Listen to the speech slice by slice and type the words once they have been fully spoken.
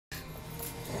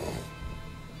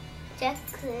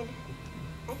Jackson.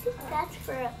 I think that's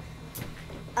for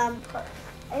I'm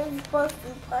supposed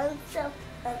to punch up.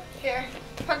 Here,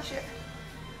 punch it.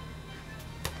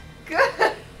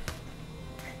 Good.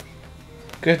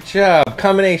 Good job.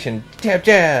 Combination. Jab,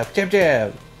 jab, jab,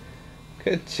 jab.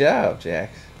 Good job,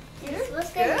 Jax. You're supposed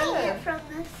to Good. eat it from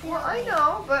the ceiling. Well, I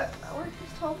know, but we're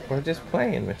just holding We're it. just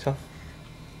playing, Mitchell.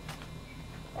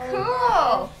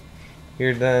 Cool.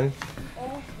 You're done.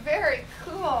 Very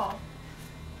cool.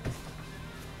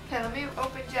 Okay, let me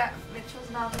open Jack Mitchell's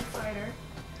novel fighter,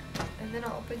 and then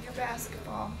I'll open your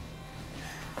basketball.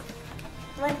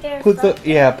 Put those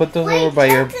Wait, over by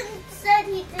your. Jackson said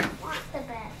he didn't want the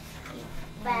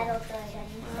battle dragon.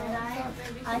 He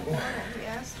said He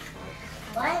asked.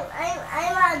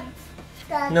 I'm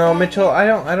on. No, Mitchell. I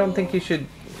don't think you should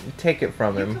take it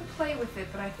from You him. can play with it,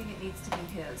 but I think it needs to be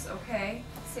his. Okay?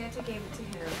 Santa gave it to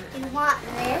him. You want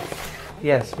this?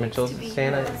 Yes, Mitchell. To be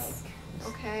Santa. his.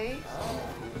 Okay.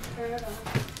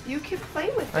 You can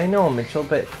play with it. I know, Mitchell,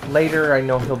 but later I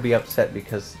know he'll be upset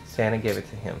because Santa gave it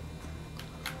to him.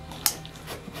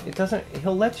 It doesn't.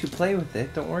 He'll let you play with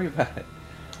it. Don't worry about it.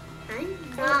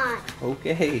 I'm not.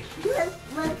 Okay.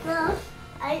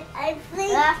 I think we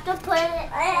have to put it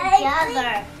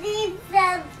together.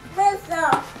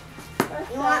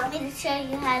 You want me to show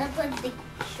you how to put the